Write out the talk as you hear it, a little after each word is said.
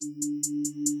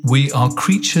We are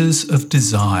creatures of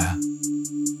desire.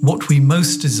 What we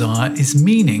most desire is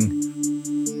meaning.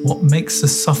 What makes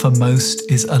us suffer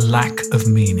most is a lack of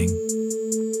meaning.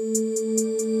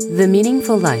 The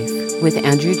Meaningful Life with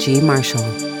Andrew G. Marshall.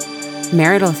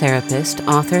 Marital therapist,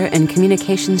 author, and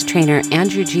communications trainer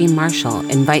Andrew G. Marshall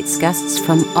invites guests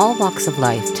from all walks of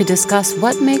life to discuss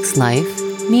what makes life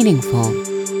meaningful.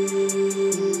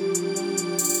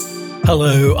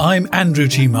 Hello, I'm Andrew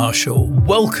G. Marshall.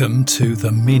 Welcome to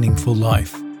The Meaningful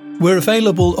Life. We're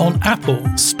available on Apple,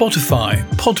 Spotify,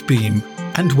 Podbean,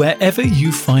 and wherever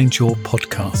you find your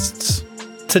podcasts.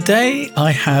 Today,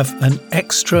 I have an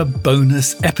extra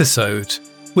bonus episode,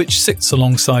 which sits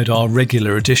alongside our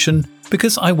regular edition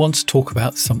because I want to talk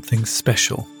about something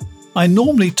special. I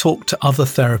normally talk to other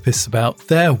therapists about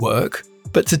their work,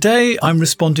 but today I'm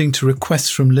responding to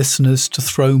requests from listeners to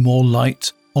throw more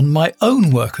light on my own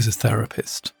work as a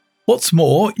therapist. What's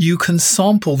more, you can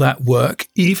sample that work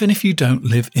even if you don't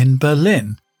live in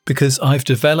Berlin, because I've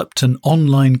developed an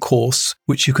online course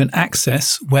which you can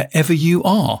access wherever you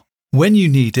are, when you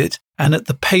need it, and at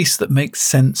the pace that makes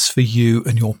sense for you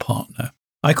and your partner.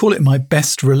 I call it my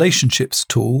best relationships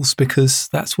tools because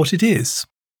that's what it is.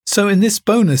 So in this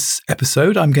bonus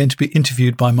episode, I'm going to be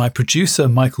interviewed by my producer,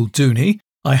 Michael Dooney.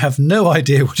 I have no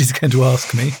idea what he's going to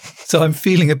ask me, so I'm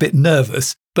feeling a bit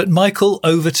nervous. But Michael,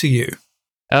 over to you.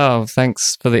 Oh,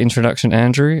 thanks for the introduction,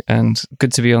 Andrew, and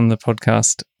good to be on the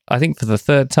podcast, I think for the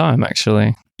third time,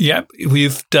 actually. Yep,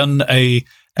 we've done a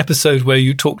episode where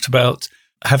you talked about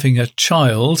having a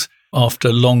child after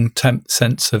a long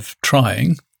sense of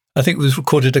trying. I think it was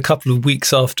recorded a couple of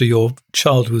weeks after your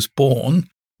child was born.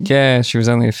 Yeah, she was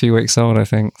only a few weeks old, I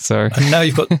think. So, and now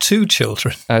you've got two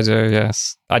children. I do,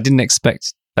 yes. I didn't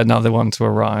expect another one to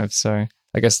arrive, so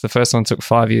I guess the first one took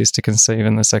 5 years to conceive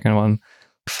and the second one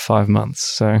 5 months.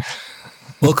 So,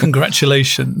 well,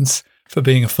 congratulations for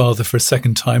being a father for a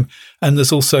second time. And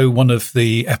there's also one of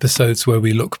the episodes where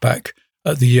we look back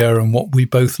at the year and what we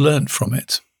both learned from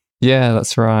it. Yeah,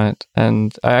 that's right.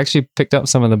 And I actually picked up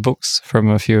some of the books from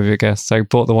a few of your guests. I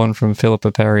bought the one from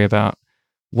Philippa Perry about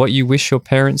what you wish your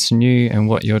parents knew and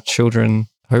what your children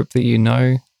hope that you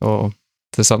know, or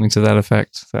to something to that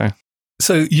effect.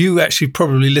 So you actually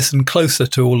probably listen closer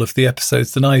to all of the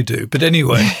episodes than I do. But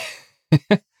anyway.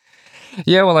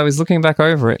 Yeah, well, I was looking back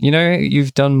over it. You know,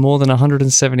 you've done more than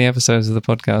 170 episodes of the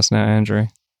podcast now, Andrew.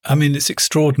 I mean, it's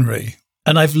extraordinary.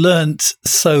 And I've learnt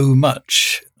so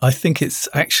much. I think it's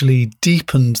actually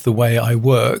deepened the way I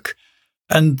work.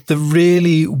 And the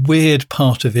really weird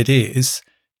part of it is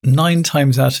 9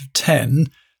 times out of 10,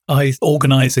 I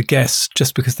organise a guest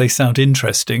just because they sound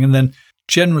interesting. And then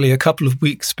generally a couple of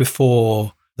weeks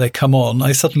before they come on,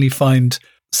 I suddenly find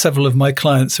several of my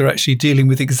clients are actually dealing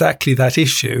with exactly that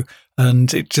issue.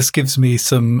 And it just gives me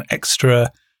some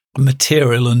extra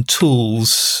material and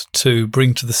tools to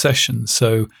bring to the session.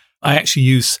 So I actually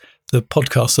use the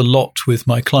podcast a lot with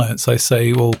my clients. I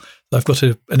say, well, I've got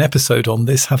an episode on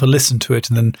this, have a listen to it,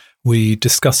 and then we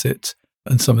discuss it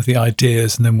and some of the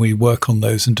ideas, and then we work on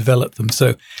those and develop them.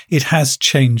 So it has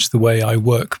changed the way I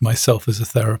work myself as a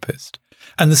therapist.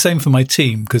 And the same for my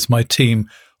team, because my team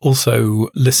also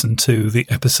listen to the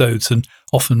episodes and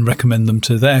often recommend them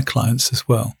to their clients as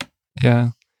well. Yeah.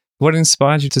 What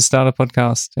inspired you to start a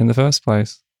podcast in the first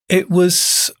place? It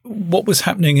was what was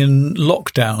happening in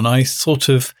lockdown. I sort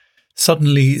of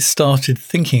suddenly started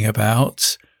thinking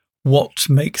about what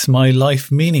makes my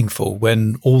life meaningful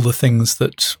when all the things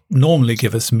that normally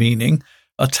give us meaning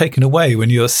are taken away when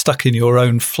you're stuck in your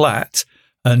own flat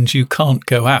and you can't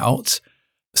go out.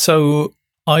 So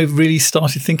I really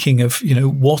started thinking of,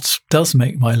 what does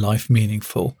make my life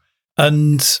meaningful?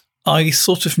 And I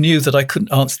sort of knew that I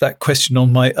couldn't answer that question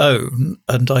on my own.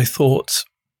 And I thought,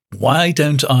 why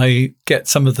don't I get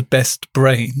some of the best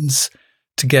brains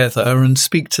together and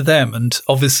speak to them? And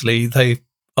obviously they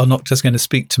are not just going to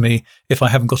speak to me if I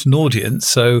haven't got an audience.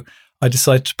 So I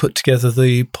decided to put together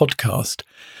the podcast.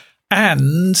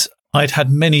 And I'd had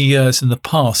many years in the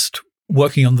past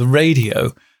working on the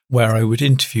radio where I would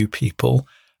interview people.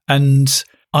 And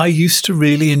I used to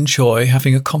really enjoy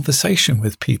having a conversation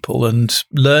with people and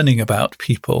learning about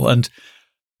people. And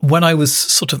when I was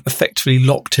sort of effectively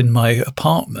locked in my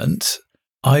apartment,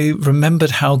 I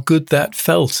remembered how good that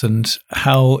felt and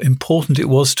how important it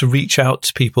was to reach out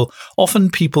to people, often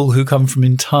people who come from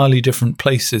entirely different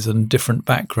places and different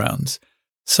backgrounds.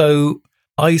 So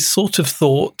I sort of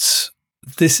thought,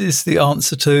 this is the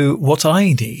answer to what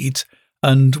I need.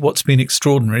 And what's been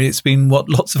extraordinary, it's been what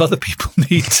lots of other people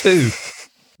need too.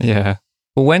 Yeah.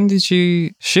 Well, when did you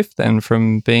shift then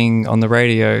from being on the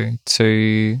radio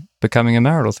to becoming a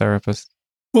marital therapist?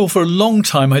 Well, for a long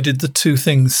time, I did the two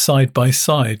things side by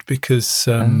side because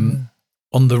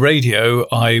on the radio,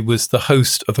 I was the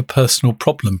host of a personal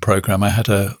problem program. I had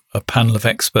a panel of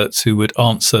experts who would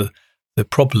answer the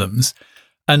problems.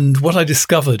 And what I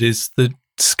discovered is the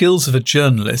skills of a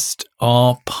journalist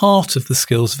are part of the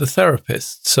skills of a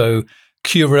therapist. So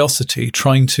curiosity,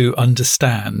 trying to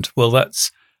understand, well,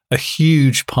 that's a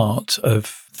huge part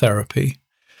of therapy.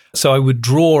 So I would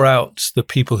draw out the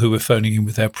people who were phoning in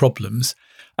with their problems,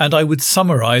 and I would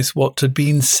summarize what had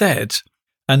been said.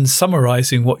 And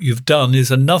summarizing what you've done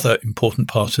is another important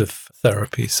part of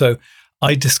therapy. So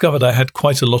I discovered I had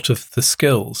quite a lot of the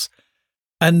skills.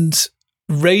 And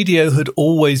radio had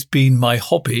always been my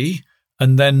hobby.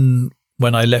 And then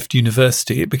when I left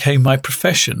university, it became my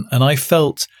profession. And I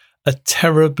felt a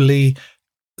terribly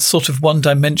sort of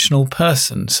one-dimensional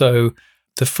person. So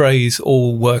the phrase,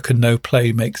 all work and no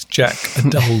play makes Jack a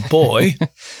dull boy,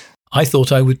 I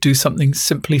thought I would do something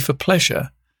simply for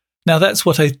pleasure. Now, that's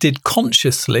what I did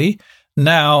consciously.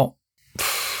 Now,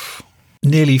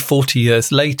 nearly 40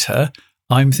 years later,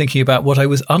 I'm thinking about what I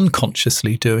was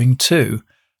unconsciously doing too.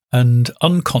 And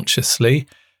unconsciously,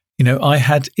 I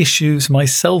had issues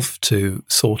myself to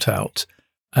sort out.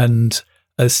 And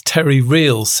as Terry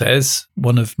Real says,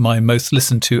 one of my most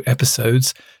listened to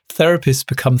episodes, therapists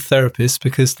become therapists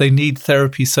because they need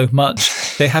therapy so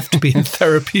much they have to be in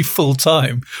therapy full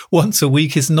time. Once a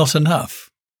week is not enough.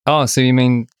 Oh, so you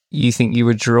mean you think you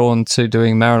were drawn to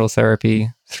doing marital therapy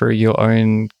through your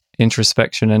own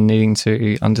introspection and needing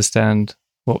to understand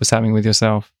what was happening with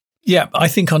yourself? Yeah, I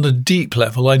think on a deep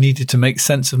level, I needed to make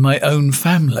sense of my own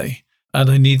family, and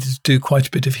I needed to do quite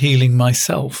a bit of healing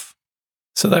myself.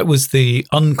 So that was the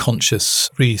unconscious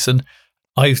reason.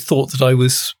 I thought that I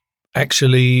was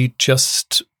actually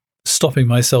just stopping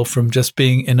myself from just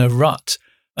being in a rut.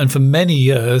 And for many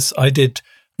years, I did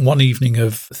one evening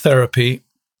of therapy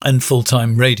and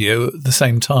full-time radio at the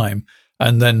same time.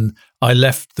 And then I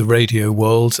left the radio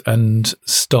world and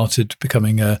started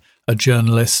becoming a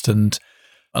journalist. And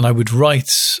I would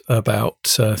write about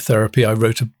therapy. I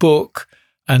wrote a book.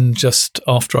 And just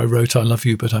after I wrote I Love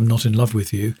You, But I'm Not in Love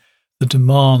with You, the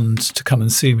demand to come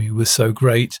and see me was so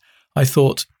great. I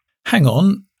thought, hang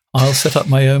on, I'll set up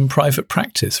my own private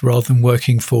practice rather than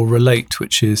working for Relate,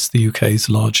 which is the UK's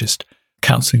largest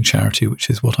counselling charity, which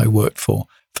is what I worked for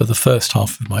the first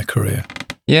half of my career.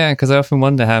 Yeah, because I often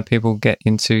wonder how people get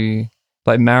into,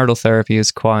 marital therapy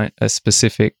is quite a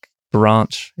specific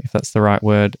branch, if that's the right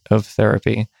word, of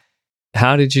therapy.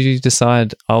 How did you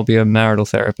decide I'll be a marital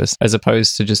therapist as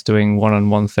opposed to just doing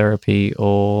one-on-one therapy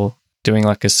or doing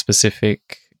a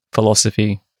specific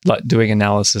philosophy, like doing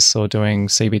analysis or doing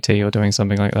CBT or doing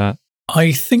something like that?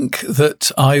 I think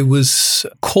that I was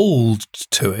called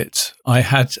to it. I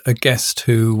had a guest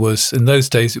who was, in those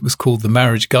days, it was called the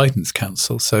Marriage Guidance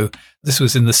Council. So this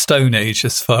was in the Stone Age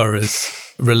as far as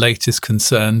Relate is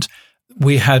concerned.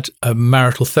 We had a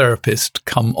marital therapist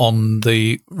come on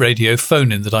the radio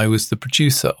phone-in that I was the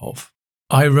producer of.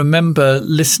 I remember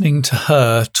listening to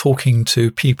her talking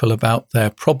to people about their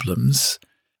problems,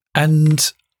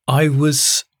 and I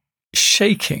was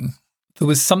shaking. There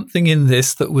was something in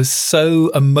this that was so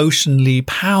emotionally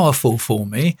powerful for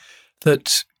me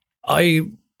that I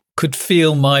could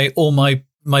feel my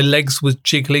legs were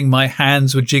jiggling, my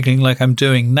hands were jiggling like I'm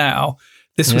doing now.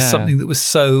 This was something that was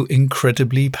so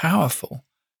incredibly powerful.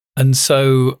 And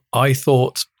so I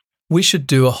thought we should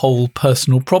do a whole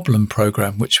personal problem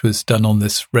program, which was done on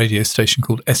this radio station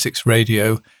called Essex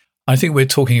Radio. I think we're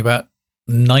talking about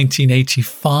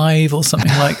 1985 or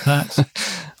something like that.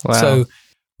 Wow. So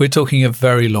we're talking a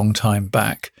very long time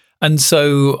back. And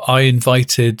so I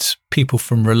invited people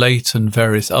from Relate and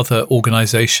various other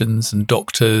organizations and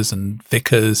doctors and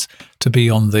vicars to be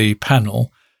on the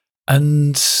panel.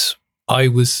 And I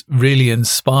was really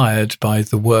inspired by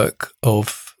the work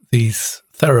of these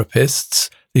therapists,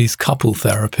 these couple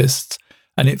therapists,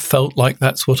 and it felt like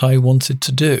that's what I wanted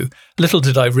to do. Little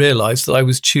did I realize that I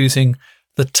was choosing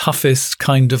the toughest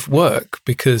kind of work,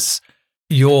 because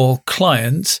your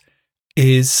client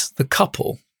is the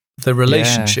couple, the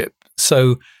relationship. Yeah.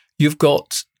 So you've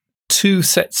got two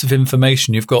sets of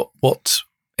information. You've got what,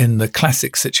 in the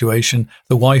classic situation,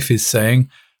 the wife is saying,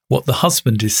 what the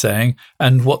husband is saying,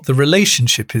 and what the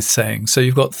relationship is saying. So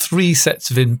you've got three sets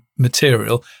of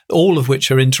material, all of which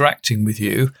are interacting with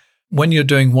you. When you're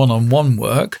doing one-on-one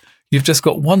work, you've just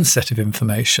got one set of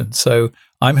information. So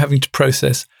I'm having to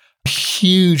process a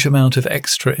huge amount of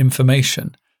extra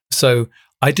information. So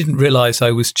I didn't realize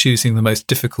I was choosing the most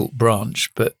difficult branch,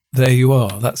 but there you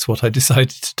are. That's what I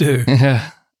decided to do.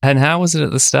 Yeah. And how was it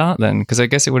at the start then? Because I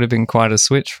guess it would have been quite a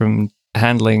switch from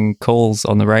handling calls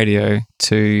on the radio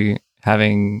to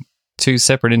having two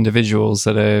separate individuals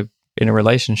that are in a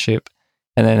relationship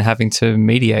and then having to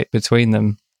mediate between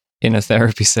them in a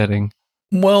therapy setting?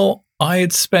 Well, I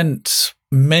had spent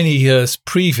many years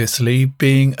previously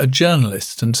being a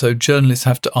journalist, and so journalists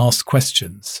have to ask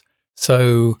questions.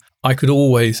 So I could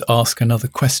always ask another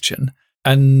question.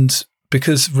 And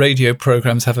because radio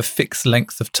programs have a fixed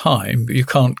length of time, you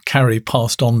can't carry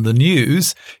past on the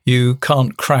news, you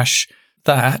can't crash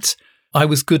that. I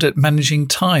was good at managing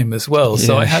time as well. Yeah.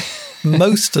 So I had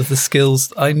most of the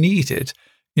skills I needed.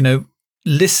 You know,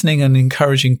 listening and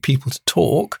encouraging people to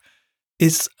talk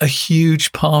is a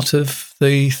huge part of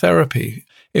the therapy.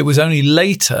 It was only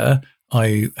later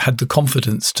I had the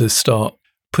confidence to start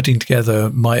putting together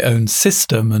my own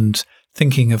system and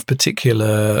thinking of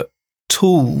particular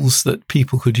tools that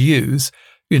people could use.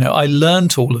 You know, I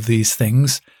learned all of these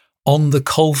things on the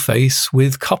coalface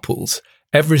with couples.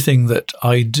 Everything that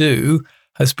I do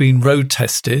has been road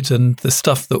tested, and the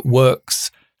stuff that works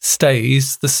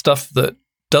stays. The stuff that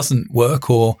doesn't work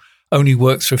or only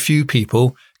works for a few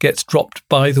people gets dropped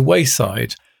by the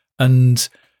wayside. And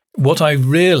what I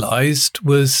realized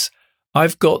was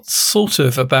I've got sort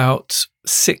of about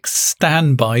 6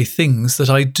 standby things that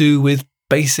I do with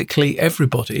basically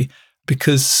everybody,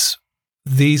 because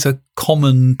these are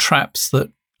common traps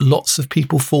that lots of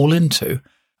people fall into.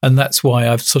 And that's why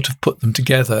I've sort of put them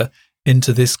together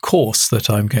into this course that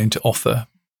I'm going to offer,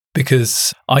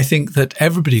 because I think that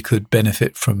everybody could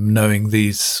benefit from knowing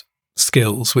these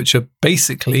skills, which are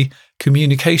basically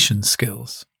communication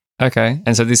skills. Okay.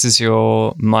 And so this is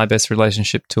your My Best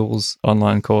Relationship Tools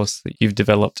online course that you've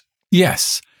developed?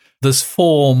 Yes. There's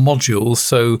 4 modules.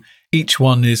 So each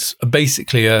one is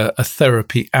basically a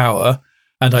therapy hour,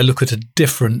 and I look at a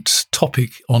different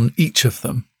topic on each of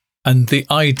them. And the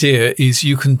idea is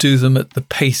you can do them at the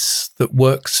pace that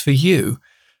works for you.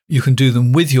 You can do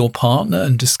them with your partner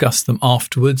and discuss them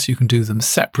afterwards. You can do them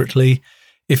separately.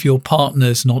 If your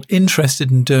partner's not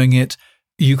interested in doing it,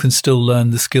 you can still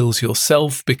learn the skills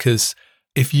yourself, because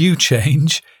if you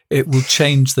change, it will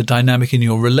change the dynamic in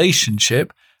your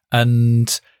relationship,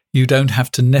 and you don't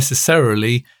have to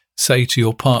necessarily say to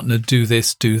your partner, do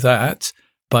this, do that.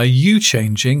 By you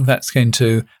changing, that's going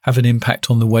to have an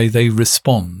impact on the way they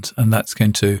respond, and that's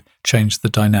going to change the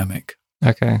dynamic.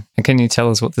 Okay. And can you tell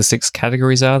us what the 6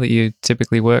 categories are that you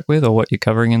typically work with, or what you're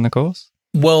covering in the course?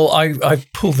 Well, I've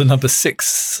pulled the number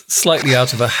 6 slightly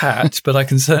out of a hat, but I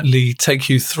can certainly take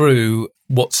you through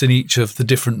what's in each of the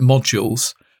different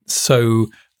modules. So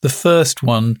the first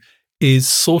one is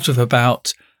sort of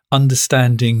about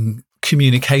understanding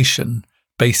communication,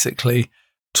 basically,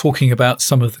 talking about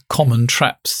some of the common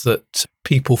traps that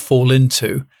people fall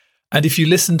into. And if you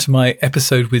listen to my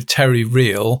episode with Terry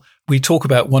Real, we talk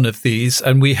about one of these,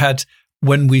 and we had,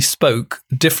 when we spoke,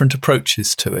 different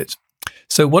approaches to it.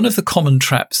 So one of the common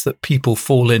traps that people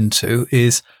fall into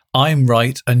is, I'm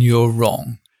right and you're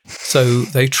wrong. So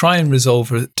they try and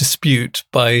resolve a dispute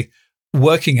by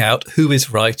working out who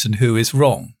is right and who is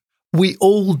wrong. We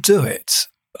all do it.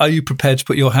 Are you prepared to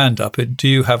put your hand up? Do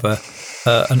you have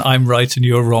an I'm right and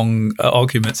you're wrong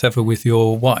arguments ever with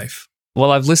your wife?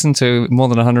 Well, I've listened to more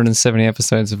than 170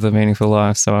 episodes of The Meaningful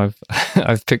Life, so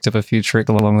I've picked up a few tricks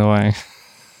along the way.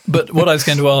 But what I was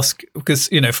going to ask,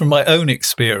 because, you know, from my own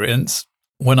experience,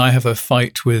 when I have a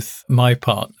fight with my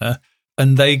partner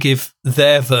and they give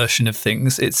their version of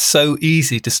things, it's so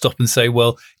easy to stop and say,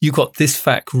 well, you got this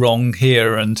fact wrong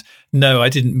here, and no, I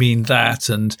didn't mean that,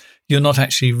 and you're not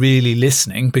actually really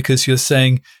listening because you're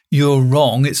saying you're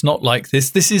wrong. It's not like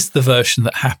this. This is the version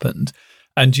that happened.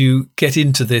 And you get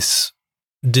into this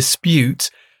dispute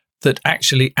that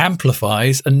actually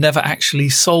amplifies and never actually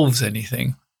solves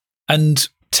anything. And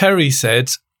Terry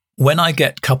said, when I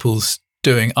get couples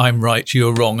doing I'm right,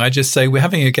 you're wrong, I just say, we're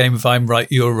having a game of I'm right,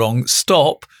 you're wrong.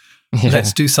 Stop. Yeah.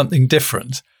 Let's do something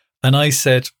different. And I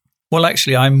said, well,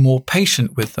 actually, I'm more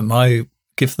patient with them. I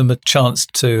give them a chance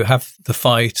to have the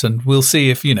fight, and we'll see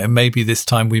if, you know, maybe this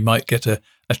time we might get a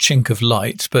chink of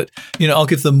light, but, you know, I'll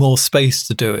give them more space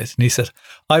to do it. And he said,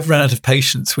 I've run out of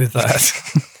patience with that.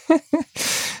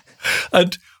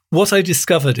 And what I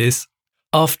discovered is,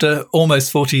 after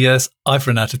almost 40 years, I've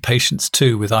run out of patience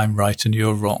too with I'm right and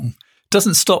you're wrong.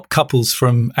 Doesn't stop couples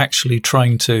from actually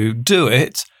trying to do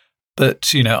it,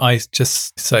 but, you know, I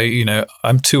just say, you know,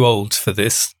 I'm too old for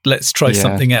this. Let's try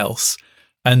something else.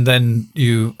 And then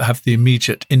you have the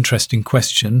immediate interesting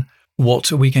question,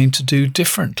 what are we going to do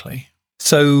differently?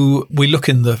 So we look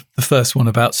in the first one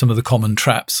about some of the common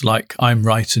traps, like I'm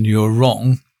right and you're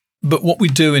wrong. But what we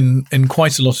do in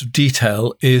quite a lot of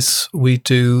detail is we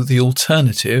do the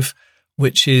alternative,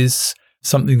 which is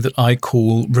something that I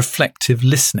call reflective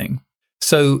listening.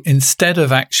 So instead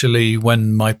of actually,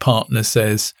 when my partner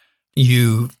says,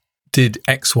 you did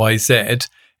X, Y, Z,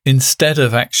 instead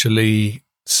of actually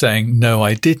saying, no,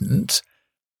 I didn't,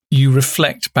 you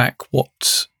reflect back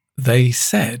what they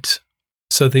said.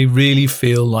 So they really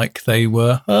feel like they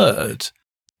were heard.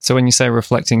 So when you say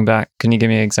reflecting back, can you give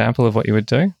me an example of what you would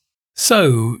do?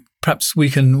 So perhaps we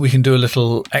can do a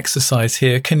little exercise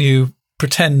here. Can you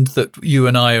pretend that you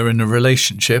and I are in a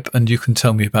relationship and you can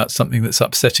tell me about something that's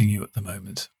upsetting you at the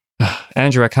moment?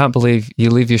 Andrew, I can't believe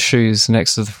you leave your shoes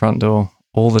next to the front door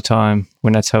all the time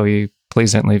when I tell you,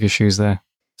 please don't leave your shoes there.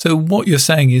 So what you're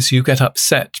saying is you get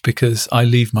upset because I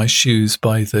leave my shoes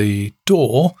by the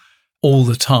door all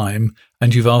the time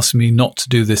and you've asked me not to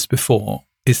do this before.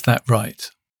 Is that right?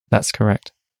 That's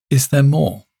correct. Is there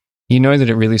more? You know that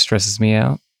it really stresses me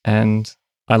out and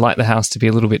I like the house to be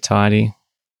a little bit tidy.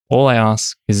 All I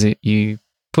ask is that you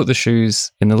put the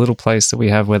shoes in the little place that we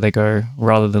have where they go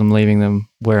rather than leaving them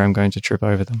where I'm going to trip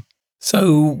over them.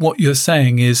 So what you're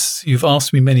saying is you've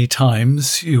asked me many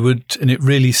times, and it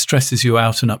really stresses you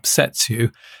out and upsets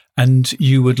you, and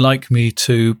you would like me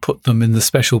to put them in the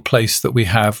special place that we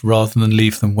have rather than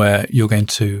leave them where you're going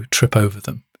to trip over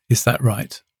them. Is that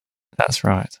right? That's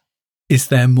right. Is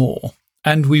there more?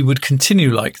 And we would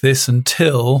continue like this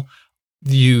until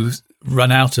you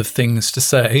run out of things to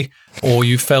say, or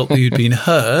you felt that you'd been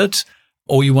heard,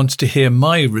 or you wanted to hear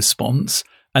my response,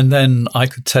 and then I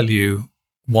could tell you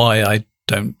why I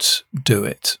don't do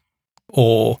it,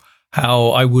 or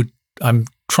how I'm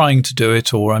trying to do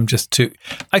it, or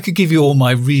I could give you all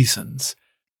my reasons.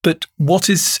 But what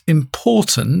is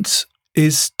important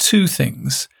is two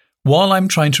things. While I'm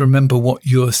trying to remember what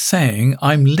you're saying,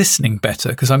 I'm listening better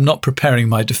because I'm not preparing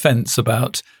my defense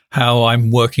about how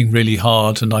I'm working really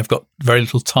hard and I've got very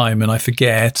little time and I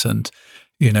forget and,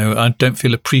 I don't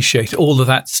feel appreciated, all of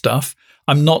that stuff.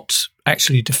 I'm not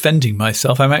actually defending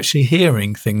myself. I'm actually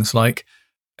hearing things like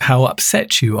how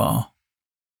upset you are.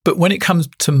 But when it comes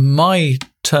to my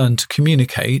turn to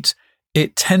communicate,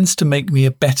 it tends to make me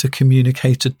a better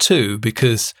communicator too,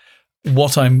 because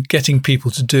what I'm getting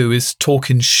people to do is talk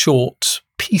in short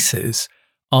pieces.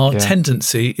 Our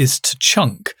tendency is to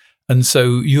chunk. And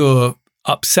so you're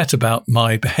upset about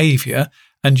my behavior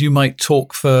and you might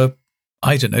talk for,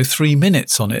 3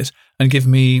 minutes on it and give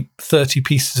me 30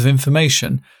 pieces of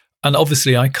information. And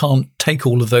obviously I can't take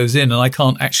all of those in and I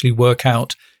can't actually work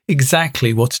out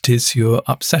exactly what it is you're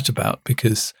upset about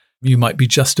because you might be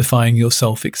justifying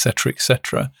yourself, etc.,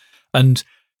 etc. And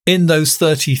in those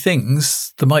 30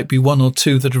 things, there might be one or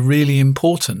two that are really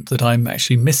important that I'm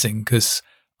actually missing because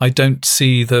I don't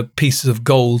see the pieces of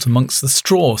gold amongst the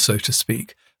straw, so to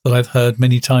speak, that I've heard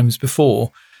many times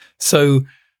before. So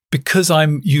because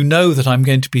that I'm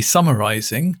going to be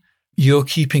summarizing, you're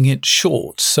keeping it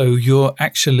short. So you're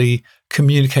actually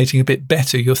communicating a bit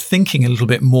better. You're thinking a little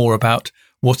bit more about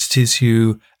what it is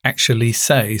you actually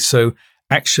say. So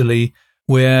actually,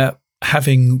 we're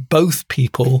having both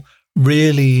people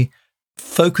really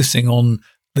focusing on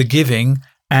the giving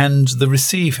and the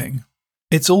receiving.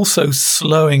 It's also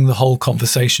slowing the whole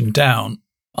conversation down.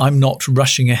 I'm not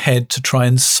rushing ahead to try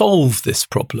and solve this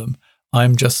problem.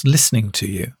 I'm just listening to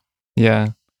you. Yeah.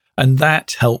 And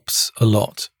that helps a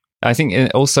lot. I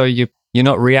think also you're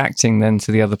not reacting then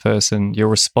to the other person, you're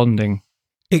responding.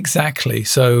 Exactly.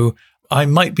 So I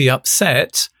might be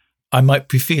upset, I might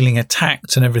be feeling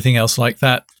attacked and everything else like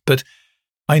that, but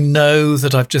I know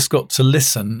that I've just got to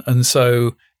listen. And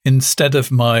so instead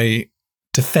of my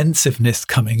defensiveness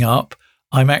coming up,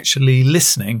 I'm actually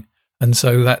listening. And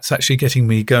so that's actually getting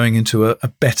me going into a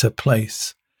better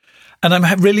place. And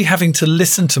I'm really having to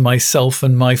listen to myself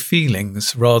and my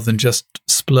feelings rather than just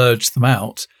splurge them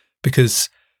out, because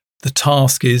the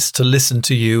task is to listen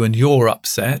to you and you're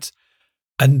upset.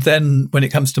 And then when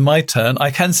it comes to my turn,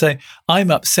 I can say, I'm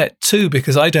upset too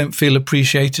because I don't feel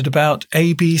appreciated about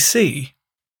ABC.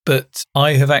 But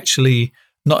I have actually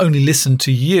not only listened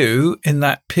to you in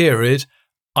that period,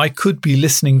 I could be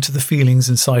listening to the feelings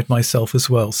inside myself as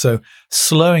well. So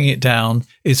slowing it down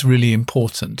is really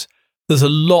important. There's a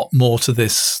lot more to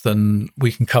this than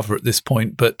we can cover at this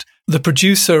point, but the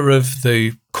producer of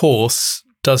the course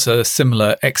does a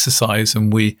similar exercise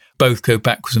and we both go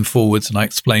backwards and forwards and I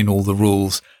explain all the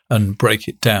rules and break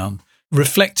it down.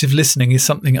 Reflective listening is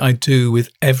something I do with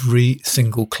every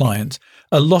single client.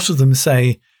 A lot of them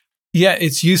say, yeah,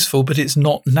 it's useful, but it's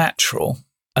not natural.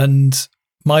 And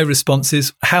my response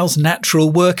is, how's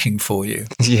natural working for you?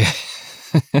 Yeah.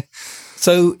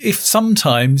 So if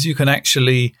sometimes you can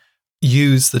actually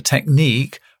use the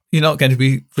technique, you're not going to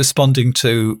be responding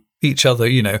to each other,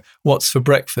 what's for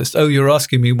breakfast? Oh, you're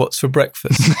asking me what's for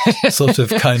breakfast, sort of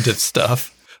kind of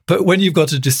stuff. But when you've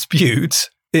got a dispute,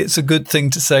 it's a good thing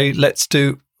to say,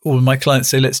 my clients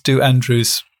say, let's do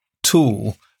Andrew's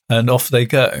tool, and off they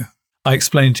go. I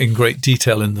explained in great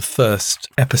detail in the first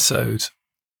episode.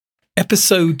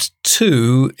 Episode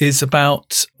 2 is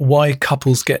about why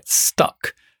couples get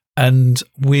stuck, and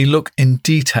we look in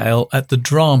detail at the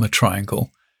drama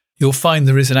triangle. You'll find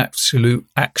there is an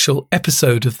actual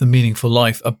episode of The Meaningful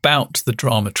Life about the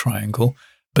drama triangle,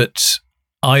 but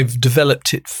I've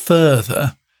developed it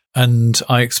further, and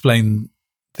I explain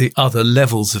the other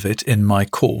levels of it in my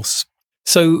course.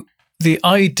 So the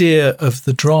idea of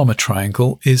the drama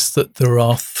triangle is that there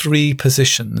are 3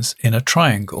 positions in a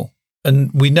triangle.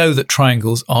 And we know that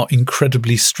triangles are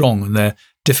incredibly strong and they're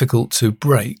difficult to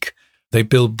break. They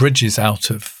build bridges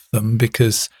out of them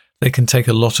because they can take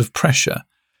a lot of pressure.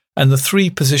 And the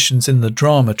 3 positions in the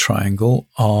drama triangle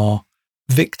are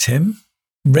victim,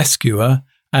 rescuer,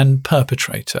 and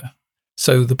perpetrator.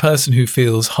 So the person who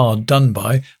feels hard done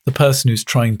by, the person who's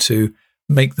trying to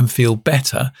make them feel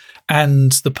better,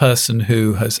 and the person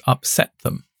who has upset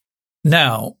them.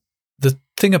 Now, the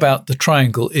thing about the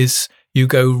triangle is you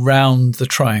go round the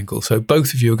triangle. So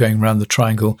both of you are going round the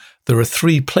triangle. There are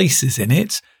 3 places in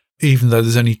it, even though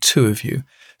there's only 2 of you.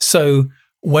 So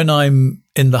when I'm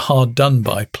in the hard done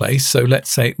by place, so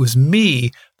let's say it was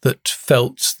me that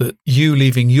felt that you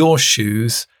leaving your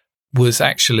shoes was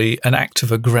actually an act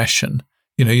of aggression.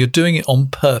 You're doing it on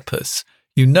purpose.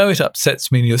 You know it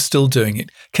upsets me and you're still doing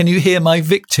it. Can you hear my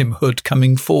victimhood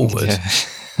coming forward?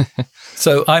 Yeah.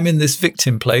 So I'm in this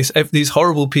victim place. These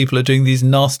horrible people are doing these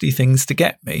nasty things to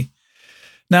get me.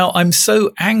 Now, I'm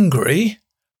so angry,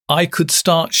 I could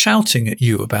start shouting at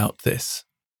you about this.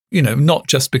 Not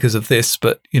just because of this,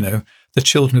 but, the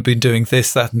children have been doing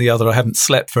this, that, and the other. I haven't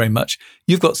slept very much.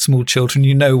 You've got small children.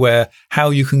 You know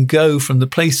how you can go from the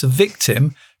place of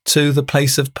victim to the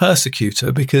place of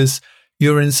persecutor because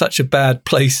you're in such a bad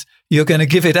place, you're going to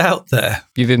give it out there.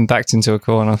 You've been backed into a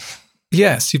corner.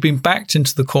 Yes, you've been backed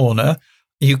into the corner.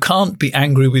 You can't be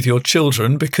angry with your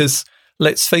children because,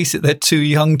 let's face it, they're too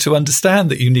young to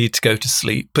understand that you need to go to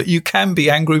sleep. But you can be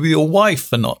angry with your wife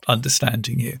for not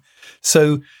understanding you.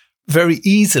 So very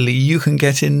easily you can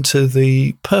get into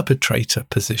the perpetrator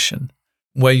position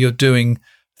where you're doing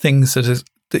things that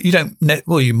you don't,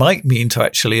 you might mean to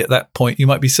actually at that point, you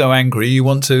might be so angry you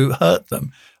want to hurt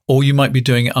them, or you might be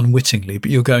doing it unwittingly,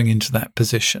 but you're going into that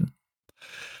position.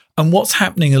 And what's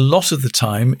happening a lot of the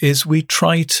time is we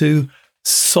try to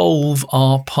solve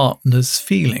our partner's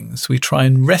feelings. We try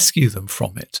and rescue them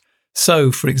from it.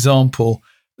 So, for example,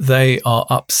 they are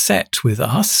upset with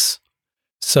us.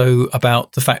 So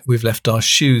about the fact we've left our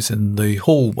shoes in the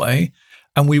hallway,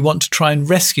 and we want to try and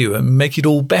rescue them, make it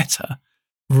all better,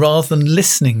 rather than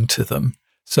listening to them.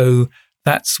 So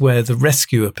that's where the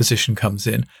rescuer position comes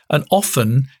in. And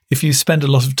often, if you spend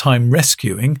a lot of time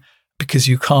rescuing, because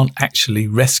you can't actually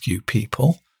rescue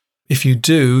people, if you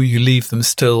do, you leave them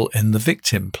still in the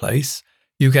victim place,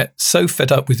 you get so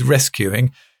fed up with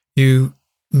rescuing, you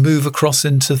move across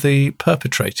into the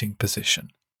perpetrating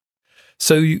position.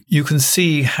 So you can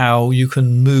see how you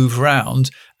can move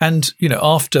around. And,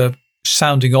 after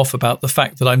sounding off about the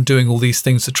fact that I'm doing all these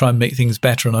things to try and make things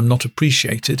better and I'm not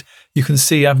appreciated, you can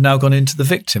see I've now gone into the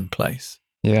victim place.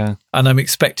 Yeah. And I'm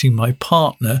expecting my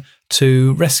partner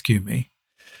to rescue me.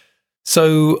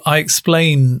 So I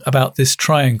explain about this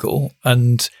triangle,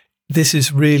 and this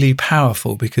is really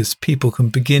powerful because people can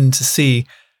begin to see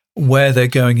where they're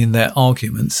going in their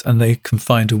arguments and they can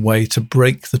find a way to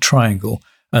break the triangle.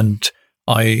 And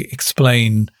I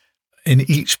explain in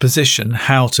each position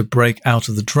how to break out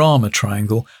of the drama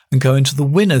triangle and go into the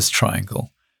winner's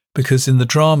triangle. Because in the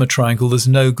drama triangle, there's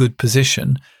no good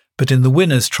position. But in the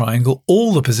winner's triangle,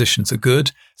 all the positions are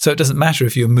good. So it doesn't matter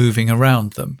if you're moving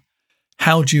around them.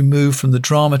 How do you move from the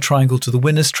drama triangle to the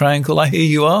winner's triangle, I hear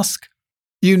you ask?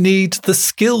 You need the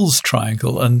skills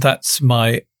triangle. And that's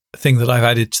my thing that I've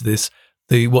added to this,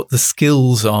 what the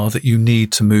skills are that you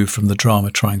need to move from the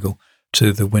drama triangle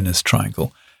to the winner's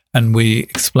triangle. And we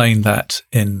explain that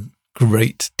in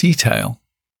great detail.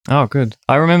 Oh, good.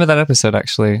 I remember that episode,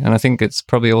 actually. And I think it's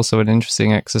probably also an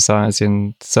interesting exercise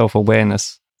in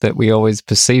self-awareness that we always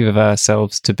perceive of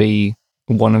ourselves to be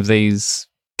one of these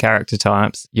character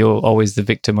types. You're always the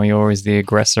victim or you're always the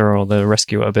aggressor or the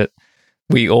rescuer, but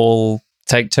we all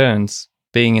take turns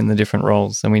being in the different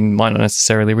roles and we might not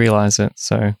necessarily realize it.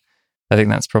 So I think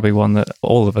that's probably one that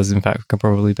all of us, in fact, can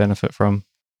probably benefit from.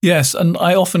 Yes, and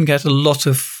I often get a lot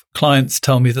of clients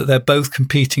tell me that they're both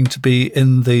competing to be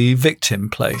in the victim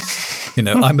place.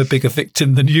 I'm a bigger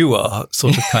victim than you are,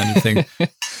 sort of kind of thing,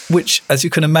 which, as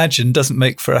you can imagine, doesn't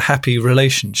make for a happy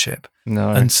relationship. No.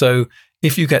 And so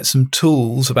if you get some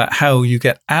tools about how you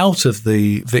get out of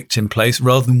the victim place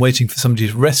rather than waiting for somebody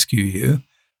to rescue you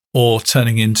or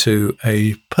turning into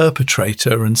a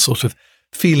perpetrator and sort of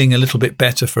feeling a little bit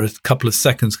better for a couple of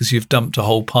seconds because you've dumped a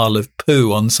whole pile of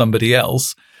poo on somebody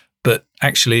else, but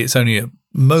actually it's only a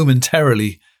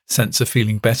momentarily sense of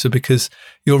feeling better because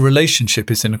your relationship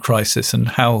is in a crisis, and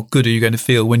how good are you going to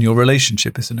feel when your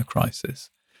relationship is in a crisis?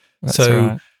 That's so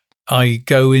right. I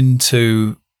go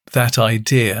into that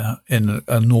idea in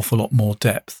an awful lot more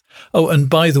depth. Oh, and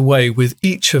by the way, with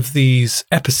each of these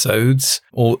episodes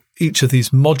or each of these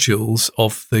modules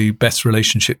of the Best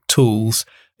Relationship Tools,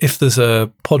 if there's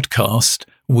a podcast,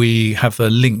 we have a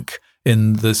link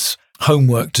in this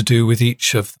homework to do with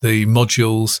each of the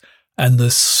modules, and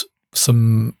there's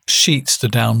some sheets to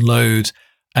download,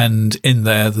 and in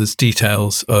there's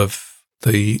details of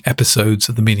the episodes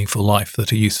of The Meaningful Life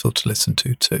that are useful to listen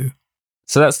to too.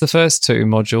 So that's the first 2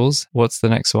 modules. What's the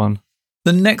next one?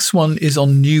 The next one is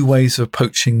on new ways of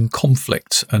approaching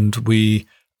conflict, and we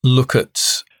look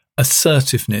at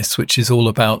assertiveness, which is all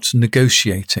about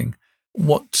negotiating.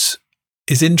 What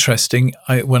is interesting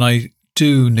when I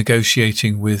do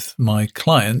negotiating with my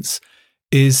clients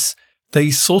is they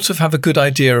sort of have a good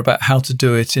idea about how to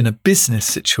do it in a business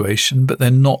situation, but they're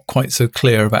not quite so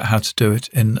clear about how to do it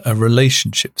in a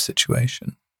relationship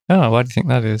situation. Oh, why do you think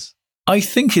that is? I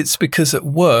think it's because at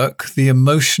work, the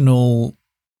emotional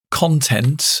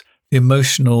content, the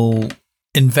emotional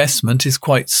investment is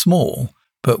quite small.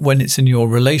 But when it's in your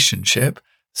relationship,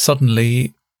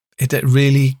 suddenly it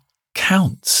really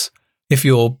counts. If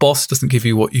your boss doesn't give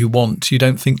you what you want, you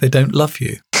don't think they don't love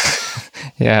you.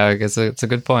 Yeah, I guess it's a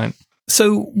good point.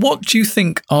 So what do you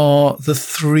think are the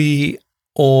 3,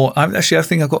 or actually I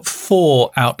think I've got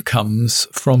 4 outcomes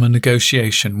from a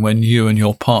negotiation when you and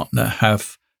your partner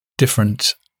have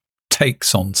different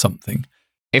takes on something?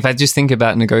 If I just think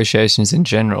about negotiations in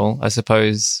general, I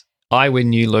suppose I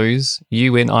win, you lose.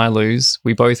 You win, I lose.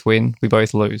 We both win, we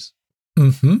both lose.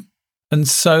 Mm-hmm. And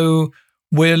so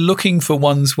we're looking for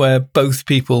ones where both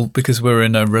people, because we're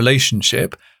in a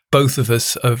relationship, both of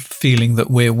us are feeling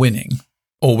that we're winning,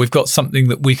 or we've got something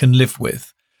that we can live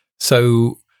with.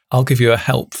 So I'll give you a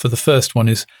help. For the first one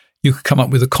is you could come up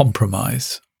with a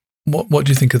compromise. What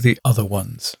do you think of the other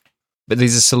ones? But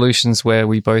these are solutions where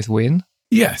we both win?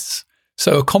 Yes.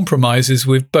 So a compromise is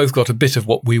we've both got a bit of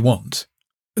what we want.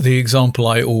 The example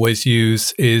I always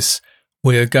use is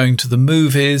we're going to the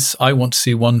movies. I want to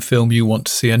see one film. You want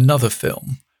to see another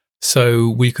film. So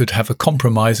we could have a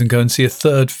compromise and go and see a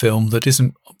third film that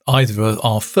isn't either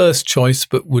our first choice,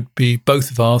 but would be both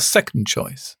of our second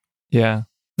choice. Yeah.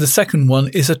 The second one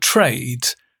is a trade.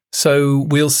 So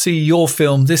we'll see your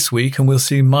film this week and we'll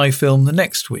see my film the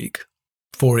next week,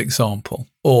 for example.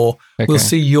 Or we'll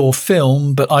see your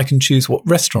film, but I can choose what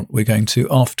restaurant we're going to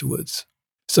afterwards.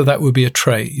 So that would be a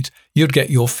trade. You'd get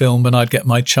your film and I'd get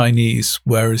my Chinese,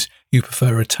 whereas you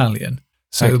prefer Italian.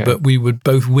 So, but we would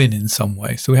both win in some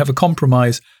way. So we have a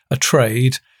compromise, a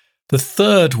trade. The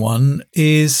third one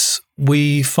is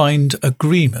we find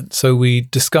agreement. So we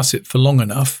discuss it for long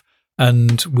enough,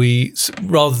 and we,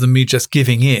 rather than me just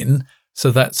giving in,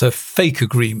 so that's a fake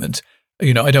agreement.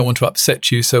 You know, I don't want to upset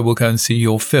you, so we'll go and see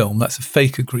your film. That's a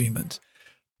fake agreement.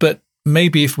 But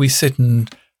maybe if we sit and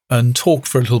talk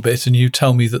for a little bit and you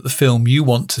tell me that the film you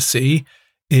want to see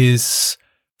is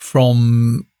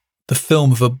from the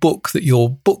film of a book that your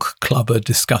book club are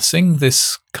discussing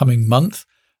this coming month,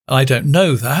 I don't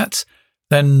know that,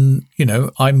 then, you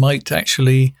know, I might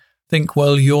actually think,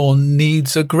 well, your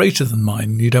needs are greater than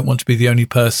mine. You don't want to be the only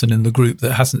person in the group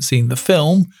that hasn't seen the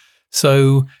film.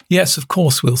 So, yes, of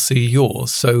course, we'll see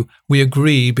yours. So we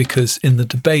agree because in the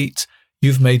debate,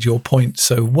 you've made your point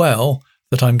so well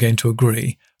that I'm going to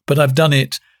agree. But I've done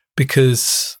it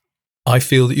because I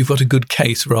feel that you've got a good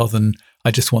case rather than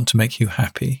I just want to make you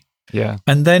happy. Yeah.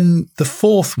 And then the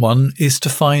fourth one is to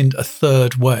find a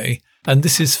third way. And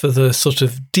this is for the sort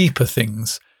of deeper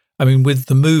things. I mean, with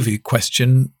the movie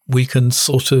question, we can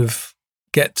sort of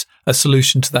get a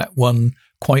solution to that one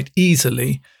quite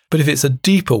easily. But if it's a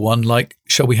deeper one, like,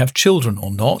 shall we have children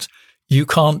or not, you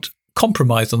can't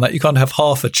compromise on that. You can't have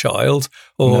half a child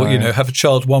or, you know, have a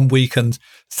child one week and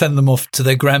send them off to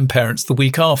their grandparents the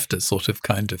week after, sort of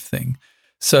kind of thing.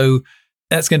 So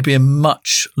that's going to be a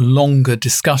much longer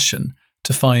discussion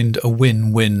to find a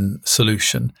win-win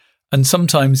solution. And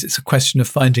sometimes it's a question of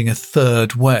finding a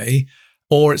third way,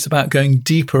 or it's about going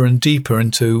deeper and deeper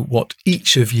into what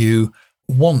each of you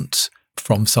want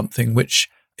from something, which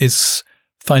is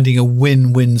finding a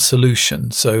win-win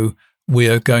solution. So we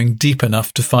are going deep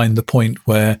enough to find the point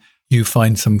where you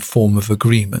find some form of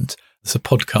agreement. There's a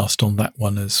podcast on that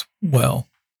one as well.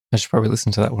 I should probably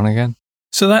listen to that one again.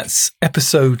 So that's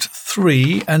episode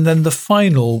 3. And then the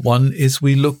final one is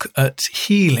we look at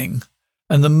healing.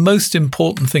 And the most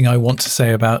important thing I want to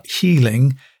say about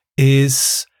healing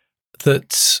is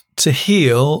that to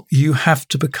heal, you have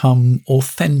to become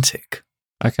authentic.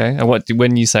 Okay. And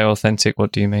when you say authentic,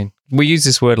 what do you mean? We use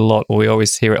this word a lot, or we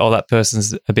always hear it, oh, that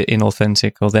person's a bit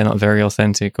inauthentic, or they're not very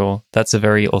authentic, or that's a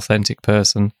very authentic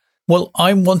person. Well,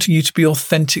 I'm wanting you to be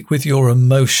authentic with your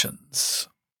emotions.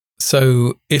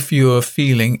 So if you're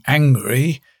feeling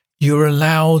angry, you're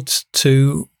allowed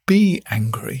to be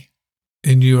angry,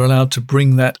 and you're allowed to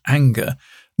bring that anger,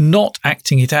 not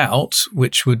acting it out,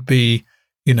 which would be,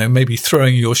 maybe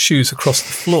throwing your shoes across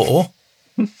the floor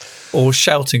or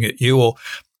shouting at you, or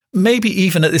maybe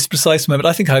even at this precise moment,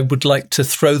 I think I would like to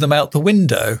throw them out the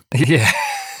window. Yeah.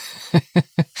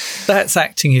 That's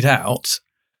acting it out.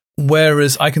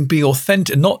 Whereas I can be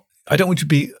authentic, I don't want to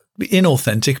be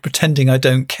inauthentic, pretending I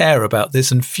don't care about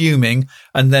this and fuming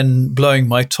and then blowing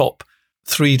my top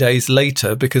 3 days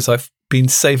later because I've been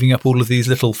saving up all of these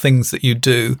little things that you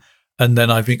do and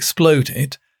then I've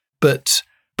exploded. But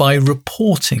by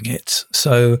reporting it,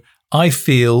 so I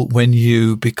feel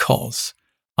because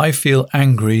I feel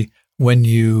angry when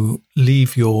you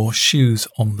leave your shoes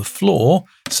on the floor.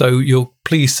 So you're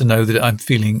pleased to know that I'm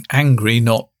feeling angry,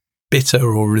 not bitter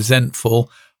or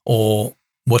resentful or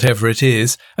whatever it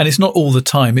is. And it's not all the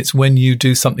time. It's when you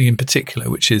do something in particular,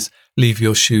 which is leave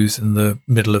your shoes in the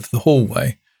middle of the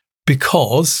hallway.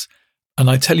 Because, and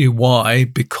I tell you why,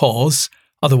 because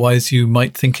otherwise you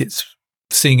might think it's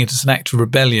seeing it as an act of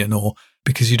rebellion or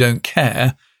because you don't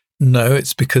care. No,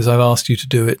 it's because I've asked you to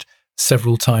do it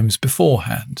several times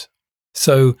beforehand.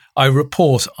 So I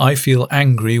report, I feel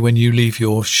angry when you leave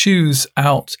your shoes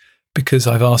out because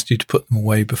I've asked you to put them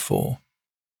away before.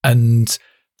 And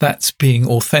that's being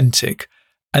authentic.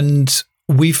 And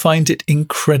we find it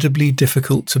incredibly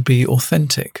difficult to be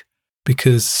authentic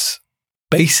because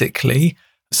basically,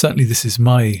 certainly this is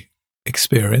my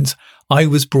experience, I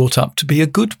was brought up to be a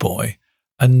good boy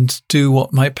and do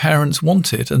what my parents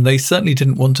wanted. And they certainly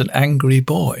didn't want an angry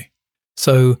boy.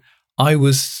 So I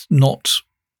was not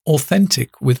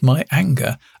authentic with my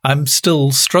anger. I'm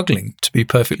still struggling, to be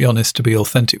perfectly honest, to be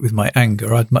authentic with my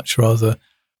anger. I'd much rather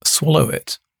swallow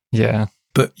it. Yeah.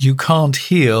 But you can't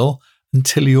heal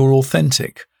until you're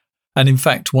authentic. And in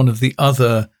fact, one of the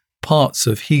other parts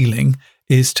of healing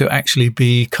is to actually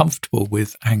be comfortable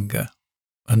with anger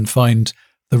and find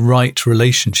the right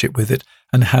relationship with it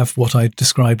and have what I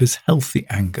describe as healthy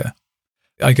anger.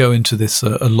 I go into this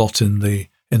a lot in the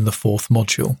 4th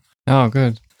module. Oh,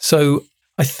 good. So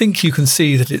I think you can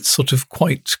see that it's sort of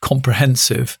quite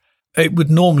comprehensive. It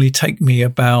would normally take me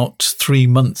about 3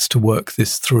 months to work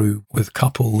this through with a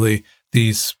couple,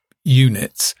 these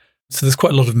units. So there's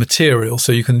quite a lot of material,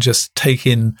 so you can just take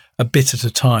in a bit at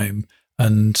a time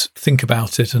and think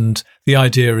about it. And the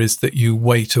idea is that you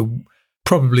wait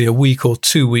probably a week or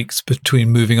 2 weeks between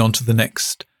moving on to the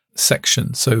next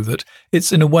section, so that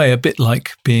it's in a way a bit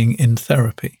like being in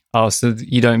therapy. Oh, so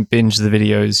you don't binge the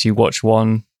videos, you watch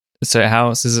one. So how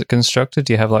else is it constructed?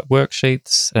 Do you have like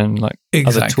worksheets and like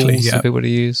other tools for people to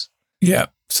use? Yeah.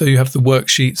 So you have the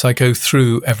worksheets. I go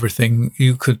through everything.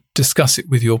 You could discuss it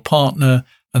with your partner,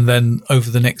 and then over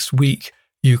the next week,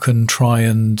 you can try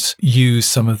and use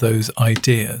some of those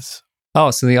ideas.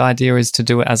 Oh, so the idea is to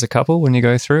do it as a couple when you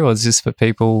go through, or is this for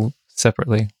people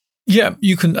separately? Yeah,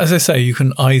 you can, as I say, you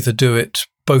can either do it,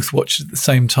 both watch it at the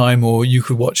same time, or you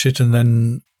could watch it and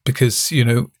then, because,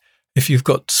 if you've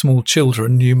got small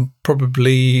children, you're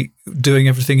probably doing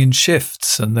everything in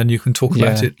shifts, and then you can talk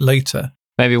about it later.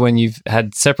 Maybe when you've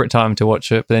had separate time to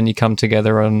watch it, but then you come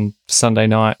together on Sunday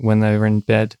night when they're in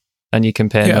bed and you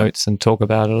compare notes and talk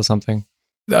about it or something.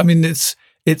 I mean,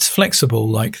 it's flexible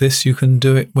like this. You can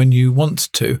do it when you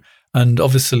want to. And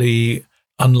obviously,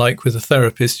 unlike with a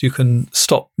therapist, you can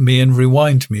stop me and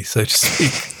rewind me, so to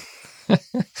speak.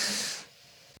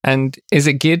 And is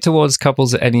it geared towards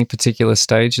couples at any particular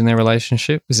stage in their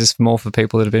relationship? Is this more for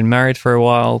people that have been married for a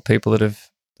while, people that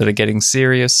are getting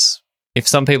serious? If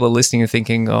some people are listening and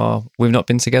thinking, oh, we've not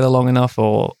been together long enough,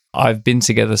 or I've been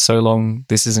together so long,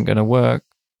 this isn't going to work.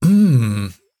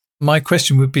 My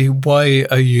question would be, why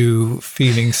are you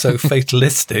feeling so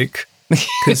fatalistic?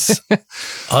 Because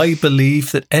I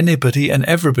believe that anybody and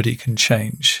everybody can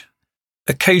change.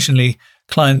 Occasionally,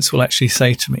 clients will actually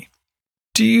say to me,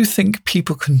 do you think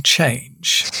people can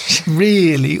change?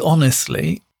 Really,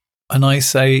 honestly? And I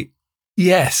say,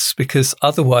 yes, because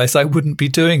otherwise I wouldn't be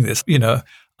doing this.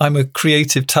 I'm a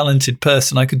creative, talented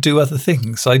person. I could do other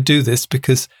things. I do this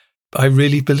because I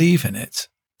really believe in it.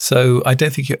 So I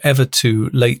don't think you're ever too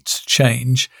late to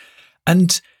change.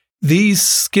 And these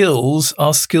skills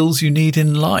are skills you need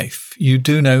in life. You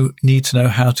need to know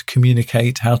how to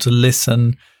communicate, how to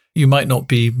listen. You might not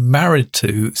be married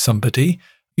to somebody.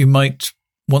 You might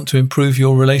want to improve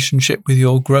your relationship with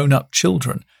your grown-up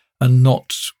children and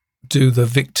not do the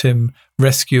victim,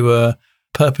 rescuer,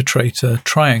 perpetrator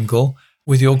triangle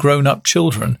with your grown-up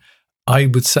children. I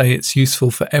would say it's useful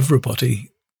for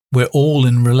everybody. We're all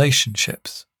in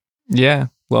relationships. Yeah.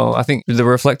 Well, I think the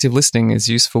reflective listening is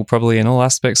useful probably in all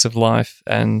aspects of life.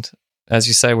 And as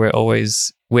you say, we're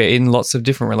in lots of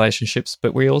different relationships,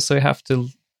 but we also have to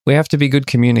be good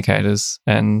communicators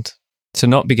and to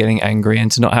not be getting angry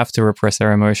and to not have to repress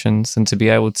our emotions and to be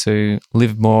able to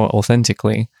live more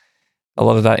authentically. A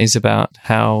lot of that is about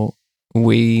how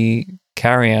we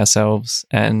carry ourselves,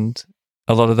 and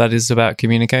a lot of that is about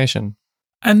communication.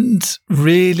 And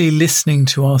really listening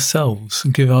to ourselves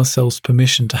and give ourselves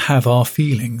permission to have our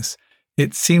feelings.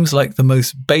 It seems like the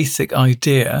most basic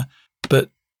idea, but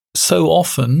so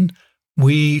often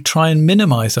we try and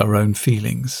minimize our own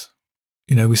feelings.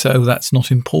 We say, oh, that's not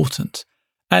important.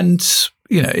 And,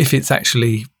 if it's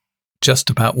actually just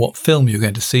about what film you're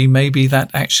going to see, maybe that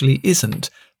actually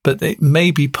isn't. But it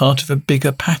may be part of a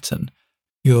bigger pattern.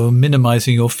 You're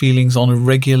minimizing your feelings on a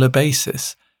regular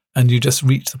basis. And you just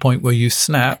reach the point where you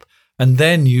snap, and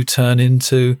then you turn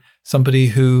into somebody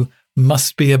who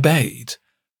must be obeyed.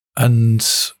 And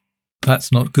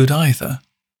that's not good either.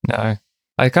 No.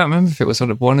 I can't remember if it was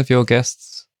sort of one of your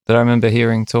guests that I remember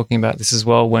hearing talking about this as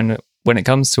well, when it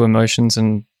comes to emotions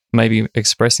and maybe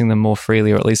expressing them more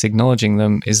freely, or at least acknowledging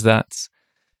them, is that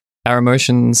our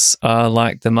emotions are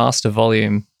like the master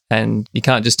volume. And you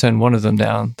can't just turn one of them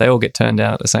down. They all get turned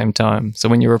down at the same time. So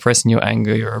when you're repressing your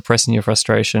anger, you're repressing your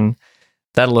frustration,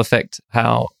 that'll affect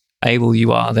how able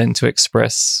you are then to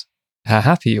express how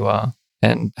happy you are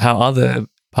and how other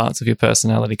parts of your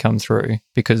personality come through,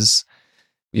 because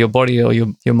your body or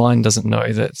your mind doesn't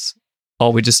know that,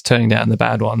 we're just turning down the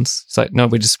bad ones. So no,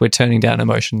 we're turning down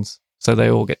emotions. So they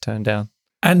all get turned down.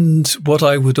 And what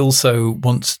I would also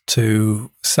want to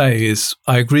say is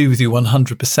I agree with you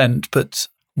 100%, but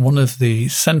one of the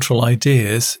central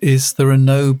ideas is there are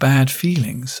no bad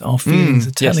feelings. Our feelings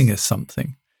are telling us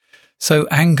something. So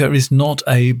anger is not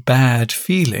a bad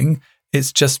feeling.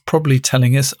 It's just probably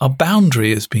telling us our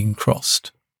boundary is being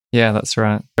crossed. Yeah, that's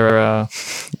right. There are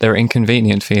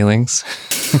inconvenient feelings.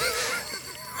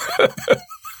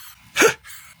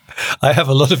 I have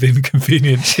a lot of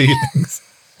inconvenient feelings.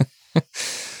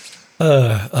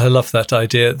 I love that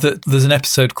idea. There's an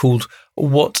episode called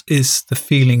What is the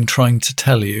Feeling Trying to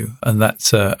Tell You? And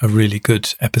that's a really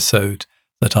good episode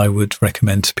that I would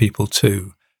recommend to people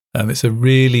too. It's a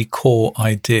really core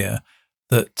idea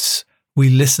that we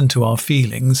listen to our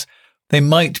feelings. They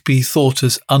might be thought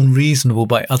as unreasonable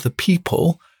by other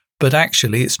people, but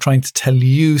actually it's trying to tell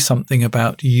you something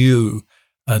about you.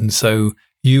 And so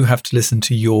you have to listen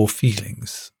to your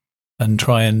feelings and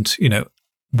try and,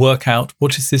 work out,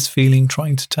 what is this feeling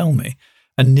trying to tell me?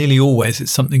 And nearly always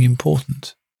it's something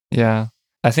important. Yeah.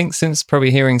 I think since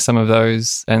probably hearing some of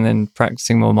those and then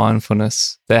practicing more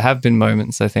mindfulness, there have been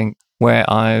moments, I think, where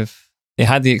I've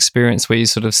had the experience where you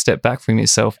sort of step back from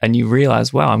yourself and you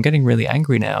realize, wow, I'm getting really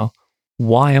angry now.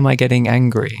 Why am I getting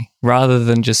angry? Rather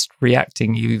than just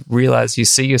reacting, you realize you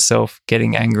see yourself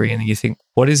getting angry and you think,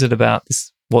 what is it about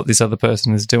this, what this other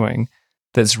person is doing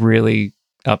that's really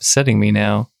upsetting me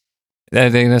now?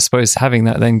 Then I suppose having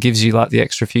that then gives you like the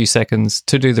extra few seconds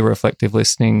to do the reflective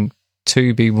listening,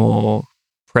 to be more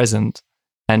present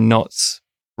and not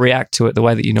react to it the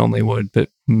way that you normally would, but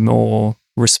more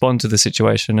respond to the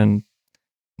situation and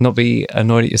not be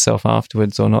annoyed at yourself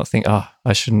afterwards or not think,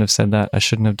 I shouldn't have said that, I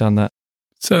shouldn't have done that.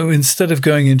 So instead of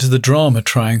going into the drama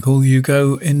triangle, you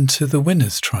go into the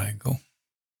winner's triangle.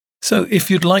 So if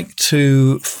you'd like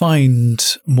to find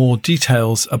more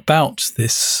details about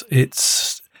this,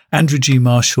 it's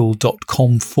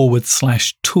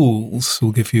andrewgmarshall.com/tools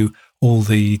will give you all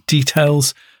the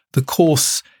details. The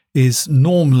course is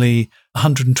normally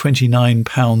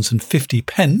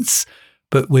 £129.50,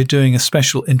 but we're doing a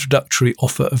special introductory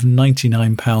offer of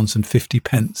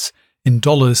 £99.50. In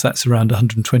dollars, that's around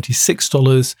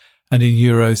 $126, and in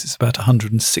euros, it's about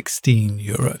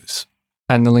 €116.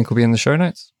 And the link will be in the show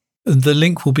notes? The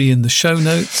link will be in the show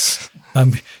notes.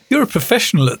 You're a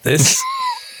professional at this.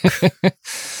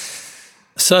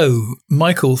 So,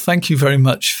 Michael, thank you very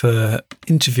much for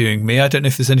interviewing me. I don't know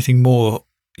if there's anything more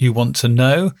you want to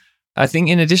know. I think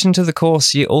in addition to the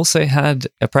course, you also had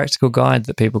a practical guide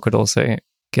that people could also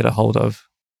get a hold of.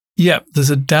 Yeah, there's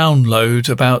a download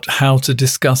about how to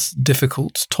discuss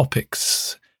difficult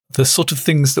topics, the sort of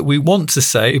things that we want to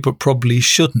say but probably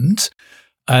shouldn't.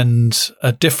 and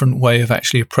a different way of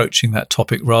actually approaching that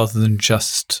topic rather than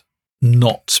just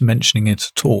not mentioning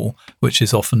it at all, which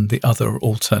is often the other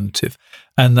alternative.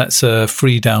 And that's a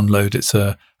free download. It's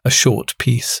a short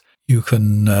piece you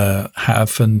can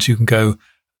have, and you can go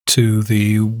to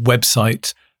the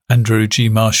website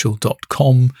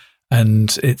andrewgmarshall.com,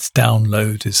 and its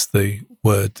download is the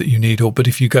word that you need. But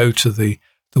if you go to the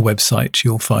website,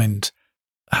 you'll find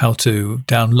how to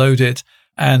download it,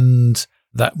 and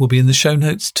that will be in the show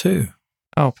notes too.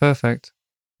 Oh, perfect.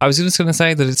 I was just going to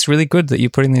say that it's really good that you're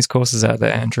putting these courses out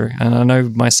there, Andrew. And I know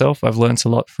myself, I've learned a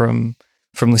lot from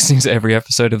listening to every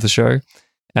episode of the show.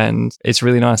 And it's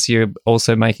really nice you're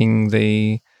also making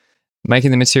the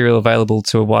material available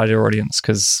to a wider audience,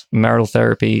 because marital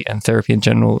therapy and therapy in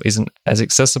general isn't as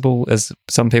accessible as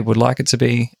some people would like it to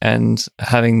be. And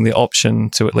having the option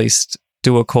to at least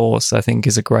do a course, I think,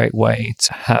 is a great way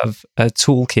to have a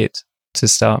toolkit to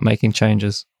start making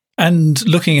changes. And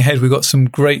looking ahead, we've got some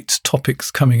great topics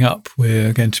coming up.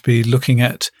 We're going to be looking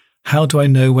at how do I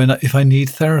know if I need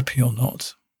therapy or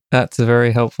not. That's a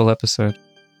very helpful episode.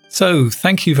 So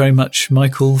thank you very much,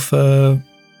 Michael, for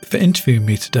interviewing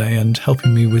me today and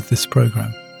helping me with this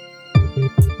program.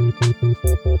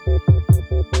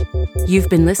 You've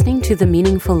been listening to The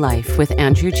Meaningful Life with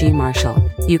Andrew G. Marshall.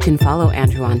 You can follow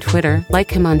Andrew on Twitter, like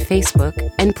him on Facebook,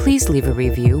 and please leave a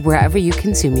review wherever you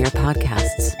consume your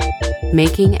podcasts.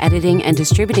 Making, editing, and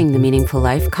distributing The Meaningful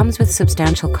Life comes with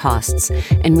substantial costs,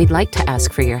 and we'd like to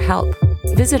ask for your help.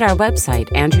 Visit our website,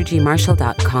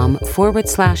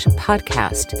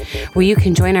 andrewgmarshall.com/podcast, where you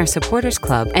can join our supporters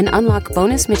club and unlock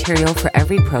bonus material for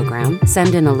every program,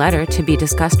 send in a letter to be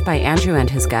discussed by Andrew and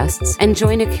his guests, and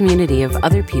join a community of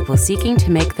other people seeking to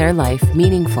make their life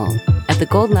meaningful. At the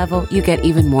gold level, you get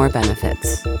even more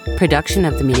benefits. Production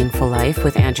of The Meaningful Life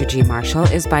with Andrew G. Marshall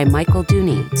is by Michael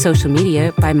Dooney. Social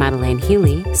media by Madeleine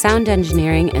Healy. Sound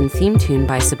engineering and theme tune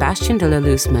by Sebastian de la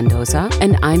Luz Mendoza.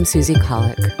 And I'm Susie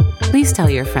Colick. Please tell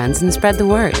your friends and spread the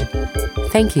word.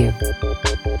 Thank you.